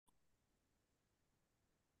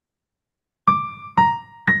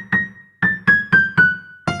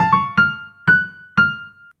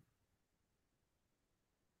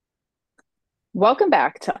Welcome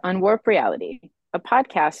back to Unwarp Reality, a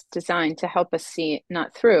podcast designed to help us see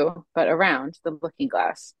not through, but around the looking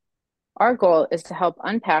glass. Our goal is to help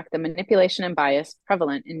unpack the manipulation and bias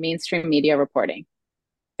prevalent in mainstream media reporting.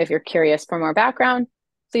 If you're curious for more background,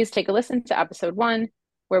 please take a listen to episode 1,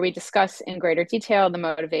 where we discuss in greater detail the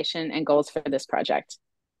motivation and goals for this project.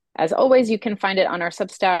 As always, you can find it on our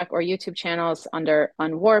Substack or YouTube channels under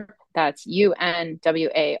Unwarp, that's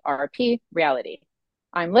UNWARP Reality.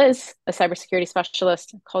 I'm Liz, a cybersecurity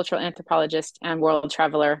specialist, cultural anthropologist, and world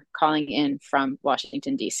traveler calling in from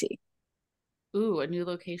Washington, D.C. Ooh, a new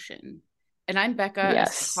location. And I'm Becca, a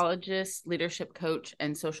Yes. psychologist, leadership coach,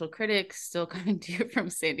 and social critic, still coming to you from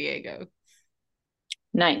San Diego.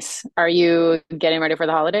 Nice. Are you getting ready for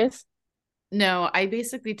the holidays? No, I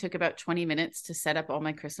basically took about 20 minutes to set up all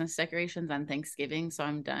my Christmas decorations on Thanksgiving, so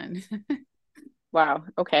I'm done. Wow.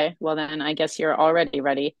 Okay. Well, then I guess you're already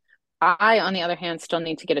ready. I, on the other hand, still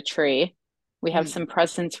need to get a tree. We have Mm. some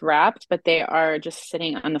presents wrapped, but they are just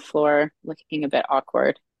sitting on the floor looking a bit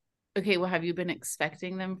awkward. Okay, well, have you been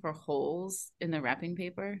expecting them for holes in the wrapping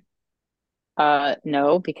paper?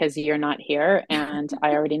 No, because you're not here and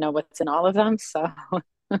I already know what's in all of them, so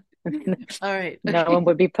All right, no okay, one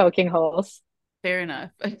would be poking holes. fair enough.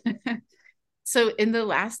 So, in the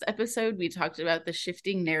last episode, we talked about the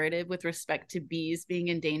shifting narrative with respect to bees being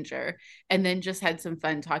in danger, and then just had some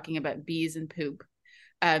fun talking about bees and poop.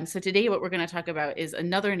 So today, what we're going to talk about is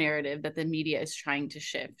another narrative that the media is trying to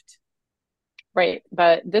shift. Right.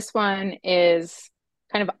 But this one is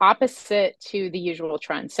kind of opposite to the usual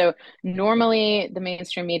trend. So normally the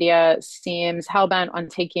mainstream media seems hell-bent on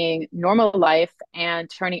taking normal life and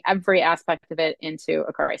turning every aspect of it into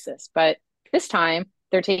a crisis. But this time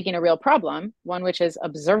they're taking a real problem, one which is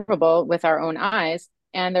observable with our own eyes,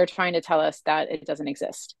 and they're trying to tell us that it doesn't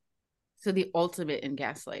exist. So the ultimate in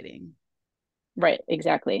gaslighting. Right,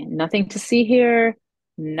 exactly. Nothing to see here,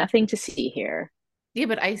 nothing to see here. Yeah,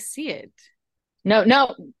 but I see it. No,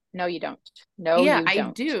 no, no, you don't. No, Yeah, you I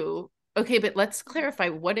don't. do. Okay, but let's clarify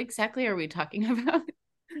what exactly are we talking about?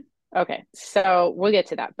 Okay, so we'll get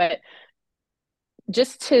to that. But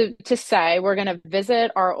just to say, we're going to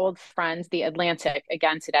visit our old friends, the Atlantic,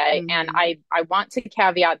 again today. And Hmm. I want to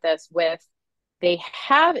caveat this with they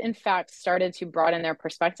have, in fact, started to broaden their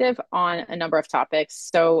perspective on a number of topics.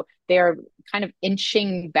 So they're kind of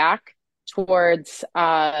inching back towards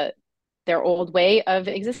their old way of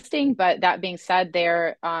existing. But that being said,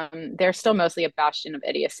 they're still mostly a bastion of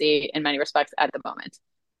idiocy in many respects at the moment.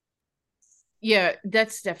 Yeah,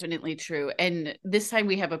 that's definitely true. And this time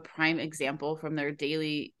we have a prime example from their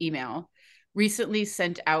daily email, recently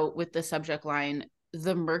sent out with the subject line,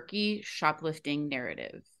 the murky shoplifting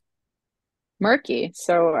narrative. Murky.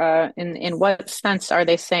 So, in what sense are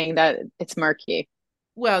they saying that it's murky?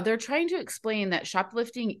 Well, they're trying to explain that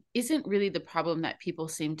shoplifting isn't really the problem that people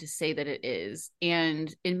seem to say that it is.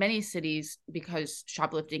 And in many cities, because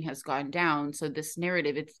shoplifting has gone down, so this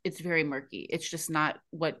narrative, it's very murky. It's just not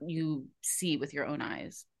what you see with your own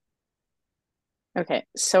eyes. Okay,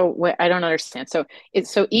 so what I don't understand.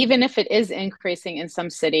 So even if it is increasing in some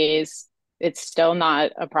cities, it's still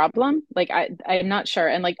not a problem. Like I'm not sure.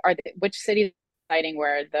 And like, which cities citing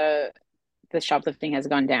where the shoplifting has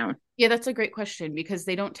gone down? Yeah, that's a great question because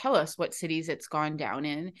they don't tell us what cities it's gone down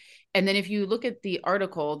in. And then if you look at the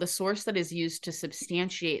article, the source that is used to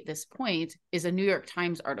substantiate this point is a New York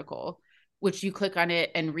Times article, which you click on it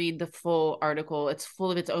and read the full article. It's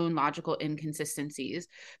full of its own logical inconsistencies.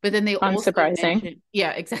 But then they also Unsurprising. mention,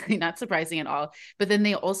 yeah, exactly, not surprising at all. But then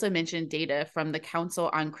they also mention data from the Council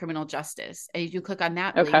on Criminal Justice. And if you click on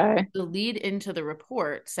that link, Okay. the lead into the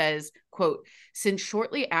report says, quote, since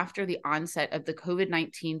shortly after the onset of the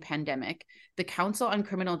COVID-19 pandemic, the Council on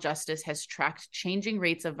Criminal Justice has tracked changing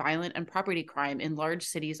rates of violent and property crime in large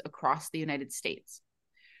cities across the United States.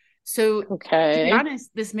 So, to be Okay.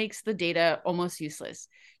 honest, this makes the data almost useless.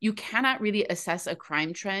 You cannot really assess a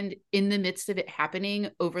crime trend in the midst of it happening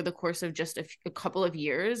over the course of just a couple of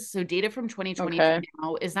years. So, data from 2020 to Okay.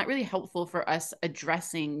 now is not really helpful for us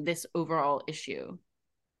addressing this overall issue.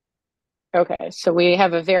 Okay. So we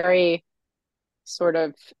have a very sort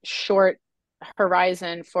of short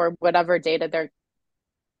horizon for whatever data they're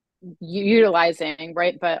utilizing,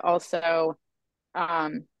 right? But also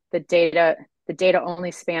um, the data the data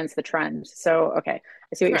only spans the trend. So okay,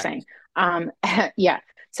 I see what you're saying. Correct. Um, yeah.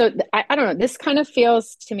 So I don't know. This kind of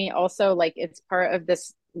feels to me also like it's part of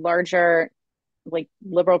this larger like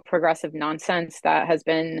liberal progressive nonsense that has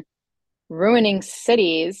been ruining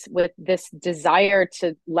cities with this desire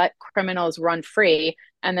to let criminals run free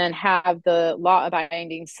and then have the law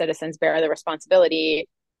abiding citizens bear the responsibility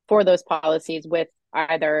for those policies with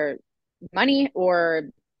either money or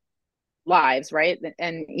lives, right?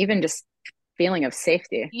 And even just feeling of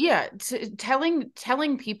safety. Yeah,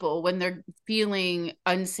 telling people when they're feeling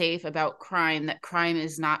unsafe about crime that crime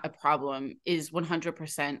is not a problem is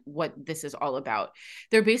 100% what this is all about.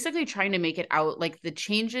 They're basically trying to make it out like the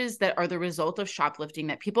changes that are the result of shoplifting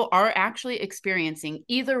that people are actually experiencing,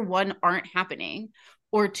 either one, aren't happening,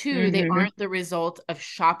 or two, they Hmm. aren't the result of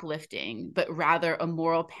shoplifting, but rather a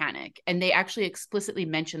moral panic. And they actually explicitly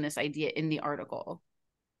mention this idea in the article.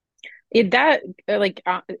 That like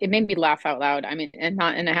it made me laugh out loud. I mean, and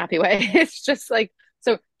not in a happy way. It's just like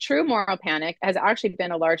so true moral panic has actually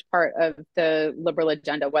been a large part of the liberal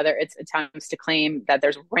agenda, whether it's attempts to claim that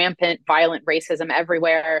there's rampant violent racism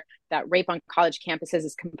everywhere, that rape on college campuses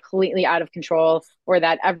is completely out of control, or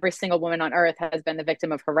that every single woman on earth has been the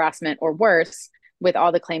victim of harassment or worse, with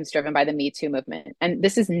all the claims driven by the Me Too movement. And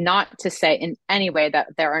this is not to say in any way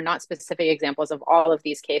that there are not specific examples of all of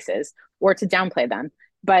these cases or to downplay them.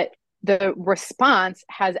 But the response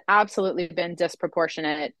has absolutely been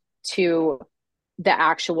disproportionate to the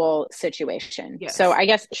actual situation. So Yes. I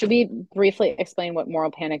guess should we briefly explain what moral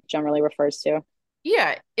panic generally refers to?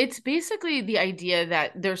 Yeah, it's basically the idea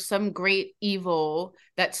that there's some great evil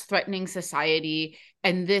that's threatening society,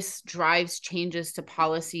 and this drives changes to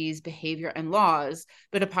policies, behavior, and laws.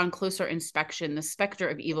 But upon closer inspection, the specter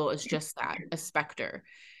of evil is just that, a specter.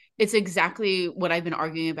 It's exactly what I've been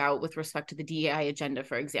arguing about with respect to the DEI agenda,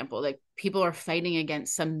 for example. Like people are fighting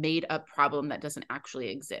against some made up problem that doesn't actually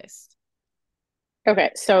exist.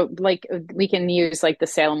 Okay, so like we can use like the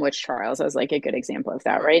Salem witch trials as like a good example of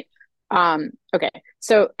that, Sure. right? Okay,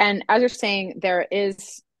 so and as you're saying, there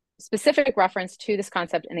is specific reference to this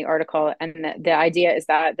concept in the article, and the idea is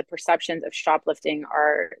that the perceptions of shoplifting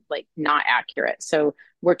are like not accurate. So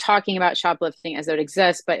we're talking about shoplifting as though it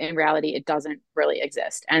exists, but in reality, it doesn't really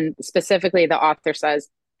exist. And specifically, the author says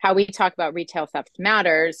how we talk about retail theft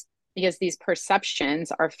matters because these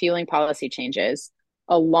perceptions are fueling policy changes.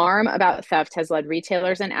 Alarm about theft has led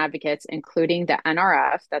retailers and advocates, including the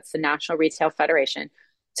NRF, that's the National Retail Federation,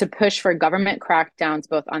 to push for government crackdowns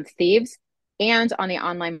both on thieves and on the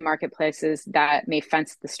online marketplaces that may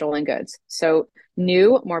fence the stolen goods. So,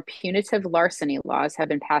 new, more punitive larceny laws have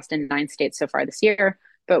been passed in 9 states so far this year,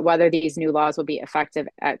 but whether these new laws will be effective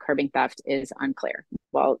at curbing theft is unclear.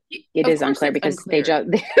 Well, it Of is course unclear it's because they unclear.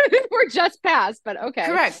 just were just passed, but okay.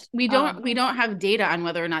 Correct. We don't Um, we don't have data on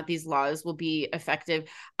whether or not these laws will be effective.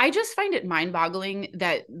 I just find it mind-boggling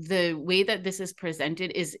that the way that this is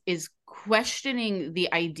presented is questioning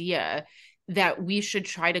the idea that we should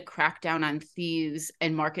try to crack down on thieves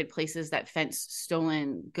and marketplaces that fence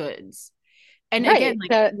stolen goods. And again, right. like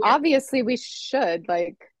That where obviously we should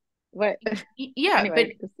like what yeah, but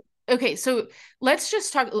anyway. okay, so let's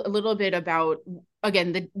just talk a little bit about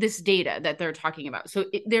again this data that they're talking about. So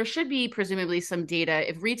there should be presumably some data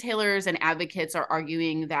if retailers and advocates are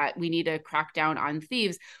arguing that we need to crack down on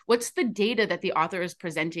thieves. What's the data that the author is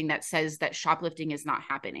presenting that says that shoplifting is not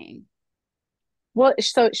happening? Well,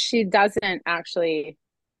 so she doesn't actually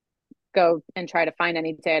go and try to find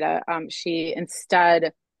any data. She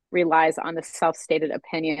instead relies on the self-stated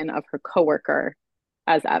opinion of her coworker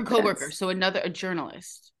as Her coworker, evidence. so another a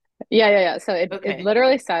journalist. Yeah. So it Okay.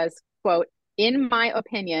 literally says, quote, in my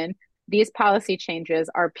opinion, these policy changes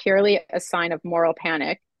are purely a sign of moral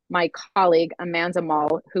panic. My colleague, Amanda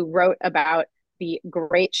Mull, who wrote about the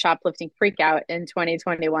great shoplifting freakout in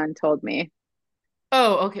 2021, told me.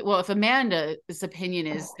 Oh, okay. Well, if Amanda's opinion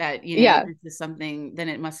is that, Yeah, this is something, then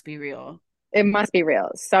it must be real. it must be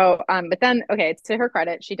real. So, but then, okay, to her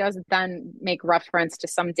credit, she does then make reference to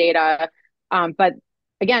some data. But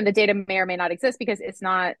again, the data may or may not exist because it's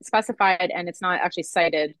not specified and it's not actually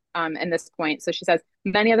cited in this point. So she says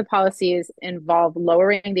many of the policies involve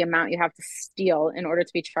lowering the amount you have to steal in order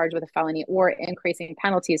to be charged with a felony or increasing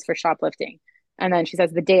penalties for shoplifting. And then she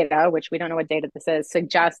says the data, which we don't know what data this is,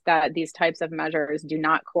 suggests that these types of measures do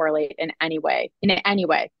not correlate in any way,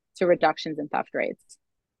 to reductions in theft rates.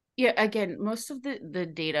 Yeah, again, most of the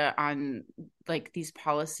data on like these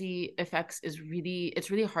policy effects is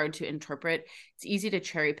really hard to interpret. It's easy to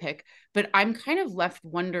cherry pick, but I'm kind of left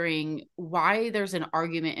wondering why there's an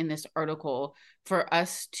argument in this article for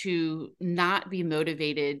us to not be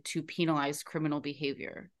motivated to penalize criminal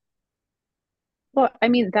behavior. Well, I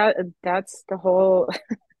mean that's the whole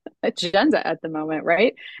agenda at the moment,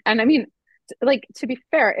 right? And I mean, like to be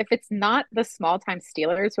fair, if it's not the small time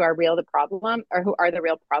stealers who are real the problem or who are the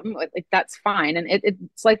real problem, like that's fine. And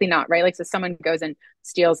it's likely not, right? Like so someone goes and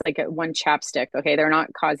steals like one chapstick, okay, they're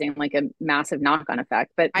not causing like a massive knock-on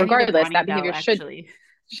effect. But I need a regardless, Bonnie that Bell behavior should, actually.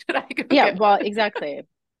 Should I go yeah, get well, one? exactly.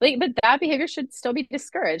 Like, but that behavior should still be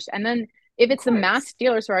discouraged. And then if Of it's the mass course.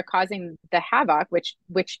 stealers who are causing the havoc, which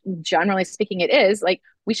generally speaking it is, like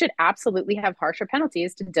we should absolutely have harsher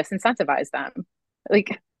penalties to disincentivize them.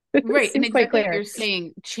 Like it Right. And seems quite exactly like clear. you're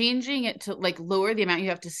saying, changing it to like lower the amount you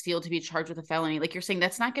have to steal to be charged with a felony. Like you're saying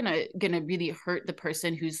that's not gonna really hurt the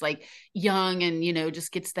person who's like young and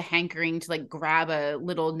just gets the hankering to like grab a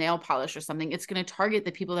little nail polish or something. It's gonna target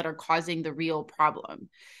the people that are causing the real problem.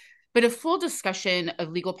 But a full discussion of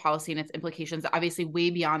legal policy and its implications, obviously way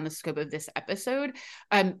beyond the scope of this episode.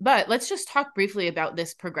 But let's just talk briefly about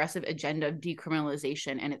this progressive agenda of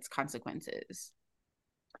decriminalization and its consequences.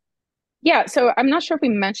 Yeah, so I'm not sure if we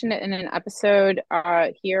mentioned it in an episode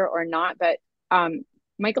here or not, but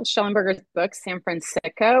Michael Schellenberger's book, San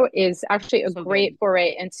Francisco, is actually a So good. great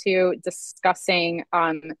foray into discussing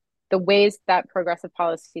the ways that progressive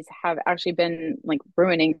policies have actually been like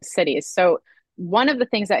ruining cities. So one of the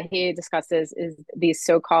things that he discusses is these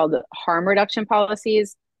so-called harm reduction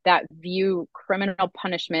policies that view criminal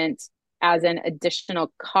punishment as an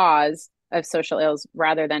additional cause of social ills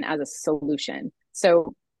rather than as a solution.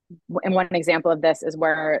 So and one example of this is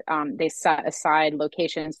where they set aside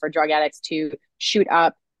locations for drug addicts to shoot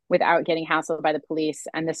up without getting hassled by the police.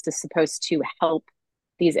 And this is supposed to help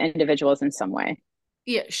these individuals in some way.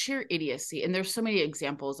 Yeah, sheer idiocy. And there's so many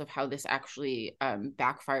examples of how this actually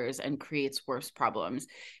backfires and creates worse problems.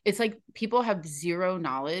 It's like people have zero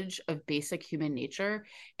knowledge of basic human nature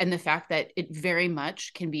and the fact that it very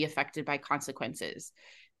much can be affected by consequences.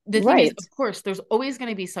 The thing is, Right. of course, there's always going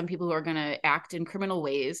to be some people who are going to act in criminal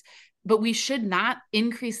ways, but we should not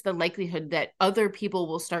increase the likelihood that other people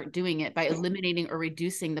will start doing it by eliminating or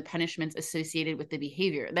reducing the punishments associated with the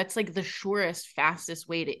behavior. That's like the surest, fastest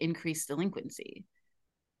way to increase delinquency.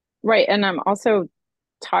 Right. And I'm also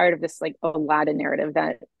tired of this like Aladdin narrative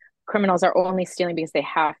that criminals are only stealing because they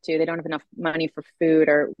have to. They don't have enough money for food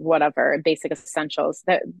or whatever, basic essentials.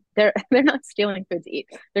 That they're not stealing food to eat.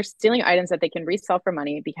 They're stealing items that they can resell for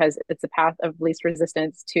money because it's a path of least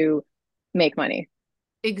resistance to make money.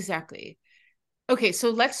 Exactly. Okay,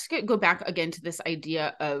 so let's go back again to this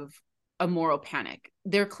idea of a moral panic.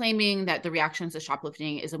 They're claiming that the reactions to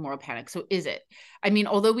shoplifting is a moral panic. So is it? I mean,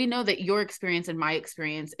 although we know that your experience and my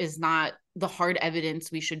experience is not the hard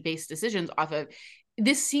evidence we should base decisions off of,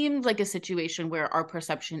 this seemed like a situation where our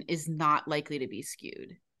perception is not likely to be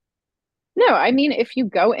skewed. No, I mean, if you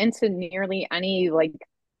go into nearly any like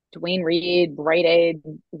Dwayne Reed, Rite Aid,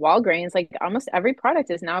 Walgreens, like almost every product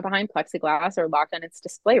is now behind plexiglass or locked on its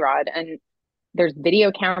display rod. And there's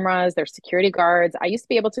video cameras, there's security guards. I used to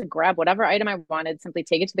be able to grab whatever item I wanted, simply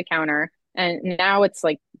take it to the counter. And now it's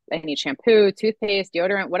like I need shampoo, toothpaste,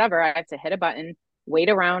 deodorant, whatever. I have to hit a button, wait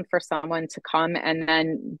around for someone to come and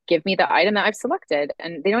then give me the item that I've selected.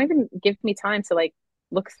 And they don't even give me time to like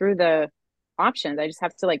look through the options. I just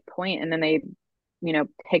have to like point and then they,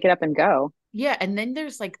 pick it up and go. Yeah, and then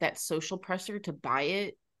there's like that social pressure to buy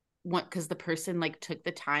it because the person like took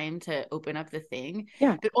the time to open up the thing.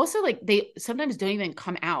 Yeah, But also like they sometimes don't even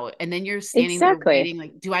come out and then you're standing there exactly. waiting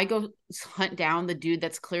like do I go hunt down the dude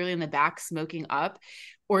that's clearly in the back smoking up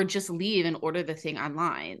or just leave and order the thing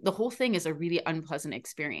online? The whole thing is a really unpleasant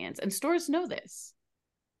experience and stores know this.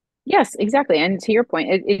 Yes, exactly. And to your point,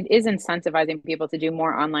 it is incentivizing people to do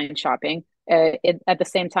more online shopping at the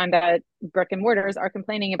same time that brick and mortars are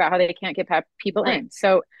complaining about how they can't get people Right. in.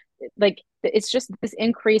 So, like, it's just this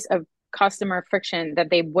increase of customer friction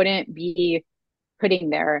that they wouldn't be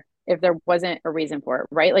putting there if there wasn't a reason for it,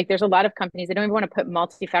 right? Like, there's a lot of companies that don't even want to put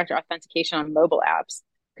multi-factor authentication on mobile apps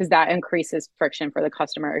because that increases friction for the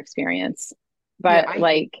customer experience. Yeah, But, I hate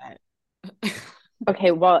like, that.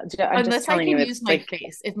 okay, well, I'm just Unless I telling you, can use it's my like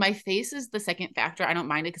face. If my face is the second factor, I don't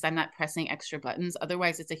mind it because I'm not pressing extra buttons.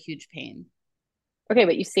 Otherwise, it's a huge pain. okay,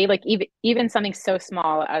 but you see, like even something so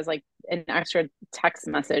small as like an extra text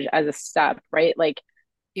message as a step, right? Like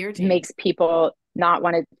Irritating. makes people not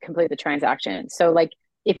want to complete the transaction. So like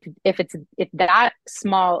if that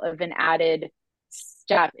small of an added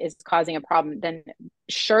step is causing a problem, then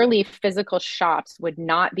surely physical shops would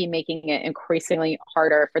not be making it increasingly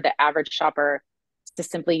harder for the average shopper to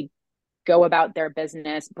simply go about their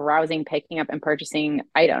business browsing, picking up and purchasing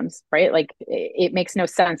items, right? Like it makes no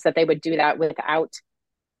sense that they would do that without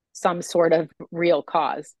some sort of real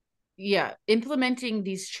cause. Yeah, implementing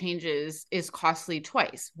these changes is costly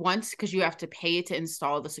twice. Once, because you have to pay to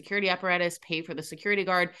install the security apparatus, pay for the security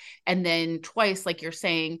guard, and then twice, like you're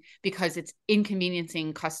saying, because it's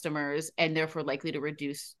inconveniencing customers and therefore likely to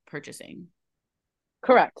reduce purchasing.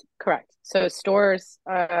 Correct. So stores,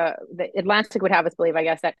 the Atlantic would have us believe, I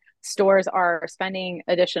guess, that stores are spending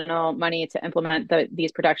additional money to implement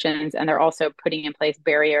these protections, and they're also putting in place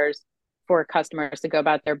barriers for customers to go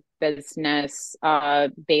about their business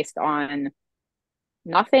based on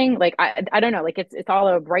nothing. Like I don't know, like it's all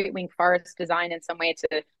a right-wing farce designed in some way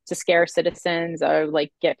to scare citizens or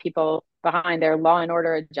like get people behind their law and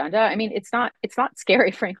order agenda. I mean, it's not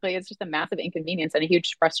scary, frankly. It's just a massive inconvenience and a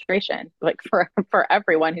huge frustration, like for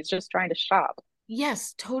everyone who's just trying to shop.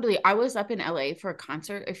 Yes, totally. I was up in LA for a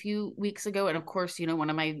concert a few weeks ago. And of course, one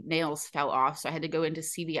of my nails fell off. So I had to go into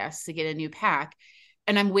CVS to get a new pack.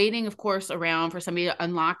 And I'm waiting, of course, around for somebody to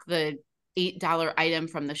unlock the $8 item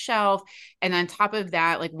from the shelf. And on top of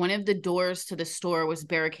that, like one of the doors to the store was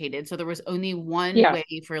barricaded. So there was only one Yeah, way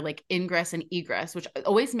for like ingress and egress, which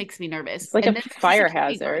always makes me nervous. it's like And a then there's a fire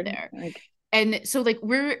security guard hazard. there. Like, And so, like,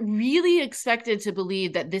 we're really expected to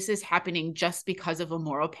believe that this is happening just because of a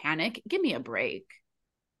moral panic. Give me a break.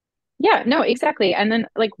 yeah, no, exactly. And then,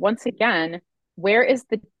 like, once again, where is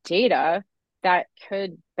the data that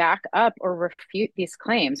could back up or refute these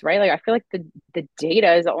claims, right? Like, I feel like the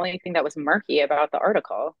data is the only thing that was murky about the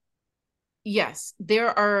article. Yes,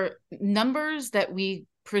 there are numbers that we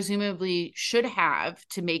presumably should have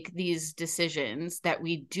to make these decisions that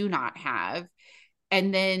we do not have.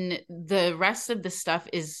 And then the rest of the stuff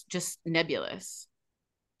is just nebulous.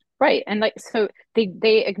 Right. And like so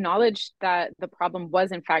they acknowledged that the problem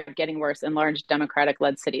was in fact getting worse in large democratic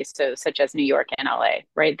led cities, so such as New York and LA,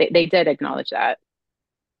 right? They did acknowledge that.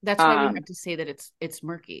 That's why we Um, have to say that it's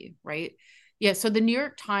murky, right? Yeah, so the New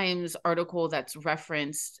York Times article that's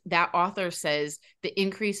referenced, that author says the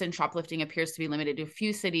increase in shoplifting appears to be limited to a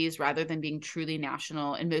few cities rather than being truly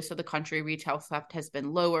national. In most of the country, retail theft has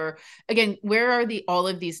been lower. Again, where are the all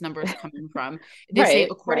of these numbers coming from? They say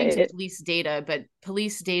right, according to right. police data, but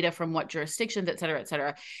police data from what jurisdictions, et cetera, et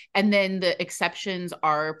cetera. And then the exceptions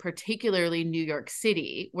are particularly New York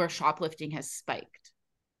City, where shoplifting has spiked.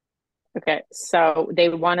 Okay. So they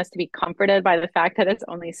want us to be comforted by the fact that it's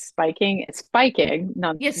only spiking,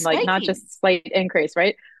 not Yes, like not spiking. just slight increase,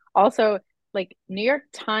 right? Also, like New York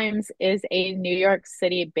Times is a New York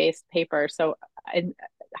City based paper, so I'm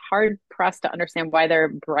hard pressed to understand why they're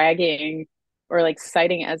bragging or like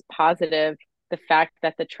citing as positive the fact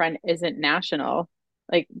that the trend isn't national.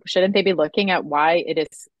 Like, shouldn't they be looking at why it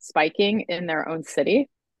is spiking in their own city?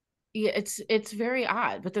 Yeah, it's very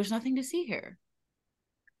odd, but there's nothing to see here.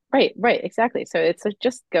 Right, right, exactly. So it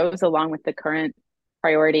just goes along with the current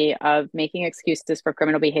priority of making excuses for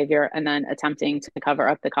criminal behavior and then attempting to cover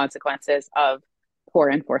up the consequences of poor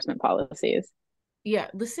enforcement policies. Yeah,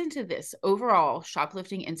 listen to this. Overall,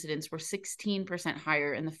 shoplifting incidents were 16%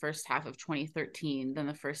 higher in the first half of 2013 than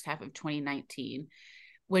the first half of 2019.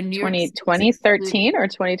 When New York City is Twenty excluded, thirteen or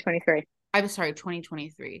 2023? I'm sorry,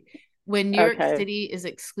 2023. When New York Okay. City is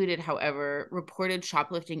excluded, however, reported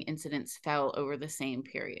shoplifting incidents fell over the same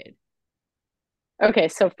period. Okay,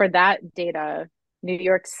 so for that data, New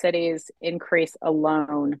York City's increase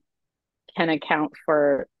alone can account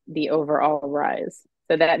for the overall rise.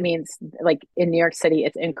 So that means like in New York City,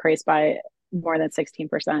 it's increased by more than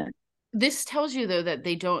 16%. This tells you though that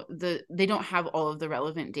they don't have all of the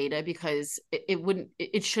relevant data because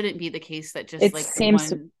it shouldn't be the case that just It like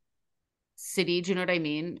seems one city, do you know what I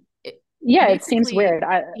mean? Yeah, it seems Basically, weird.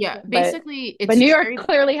 yeah, But basically but it's New York cherry.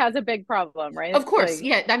 clearly has a big problem, right? Of course, Like,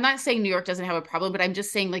 yeah. I'm not saying New York doesn't have a problem, but I'm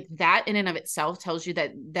just saying like that in and of itself tells you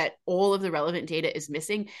that all of the relevant data is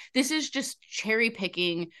missing. This is just cherry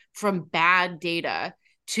picking from bad data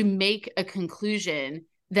to make a conclusion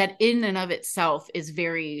that in and of itself is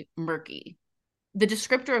very murky. The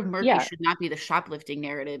descriptor of murky yeah, should not be the shoplifting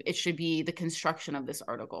narrative. It should be the construction of this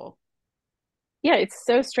article. yeah, it's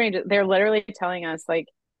so strange. They're literally telling us like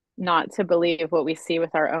not to believe what we see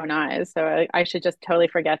with our own eyes. So I should just totally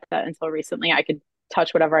forget that until recently I could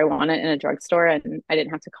touch whatever I wanted in a drugstore and I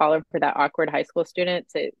didn't have to call over that awkward high school student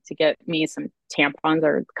to get me some tampons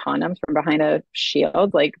or condoms from behind a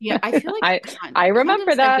shield. Like Yeah, I feel like I I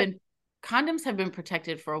remember that. condoms have been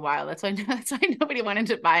protected for a while. That's why nobody wanted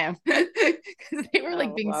to buy them because they were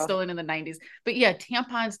like Oh being well. stolen in the 90s. But yeah,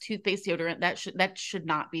 tampons, toothpaste, deodorant, that should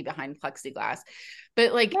not be behind plexiglass.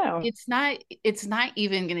 But like No. it's not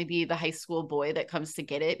even going to be the high school boy that comes to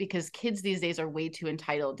get it because kids these days are way too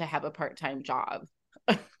entitled to have a part-time job.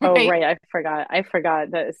 Oh, Right? right. I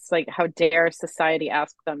forgot that it's like how dare society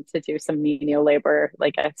ask them to do some menial labor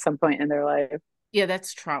like at some point in their life. Yeah,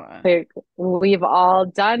 that's trauma. Like we've all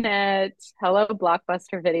done it. Hello,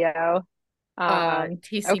 Blockbuster Video. Okay.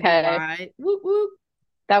 TCBY. Whoop whoop.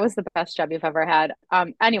 That was the best job you've ever had.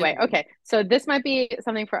 Anyway, Agreed. okay. So this might be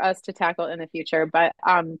something for us to tackle in the future, but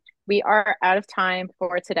we are out of time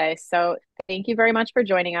for today. So thank you very much for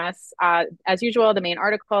joining us. As usual, the main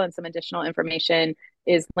article and some additional information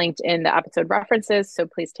is linked in the episode references. So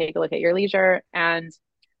please take a look at your leisure. And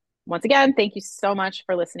Once again, thank you so much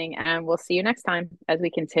for listening, and we'll see you next time as we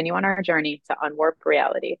continue on our journey to unwarp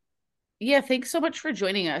reality. Yeah, thanks so much for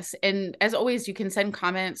joining us. And as always, you can send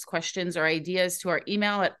comments, questions, or ideas to our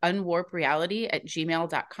email at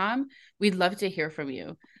unwarpreality@gmail.com. We'd love to hear from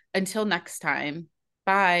you. Until next time,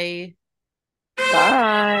 bye.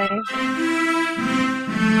 Bye.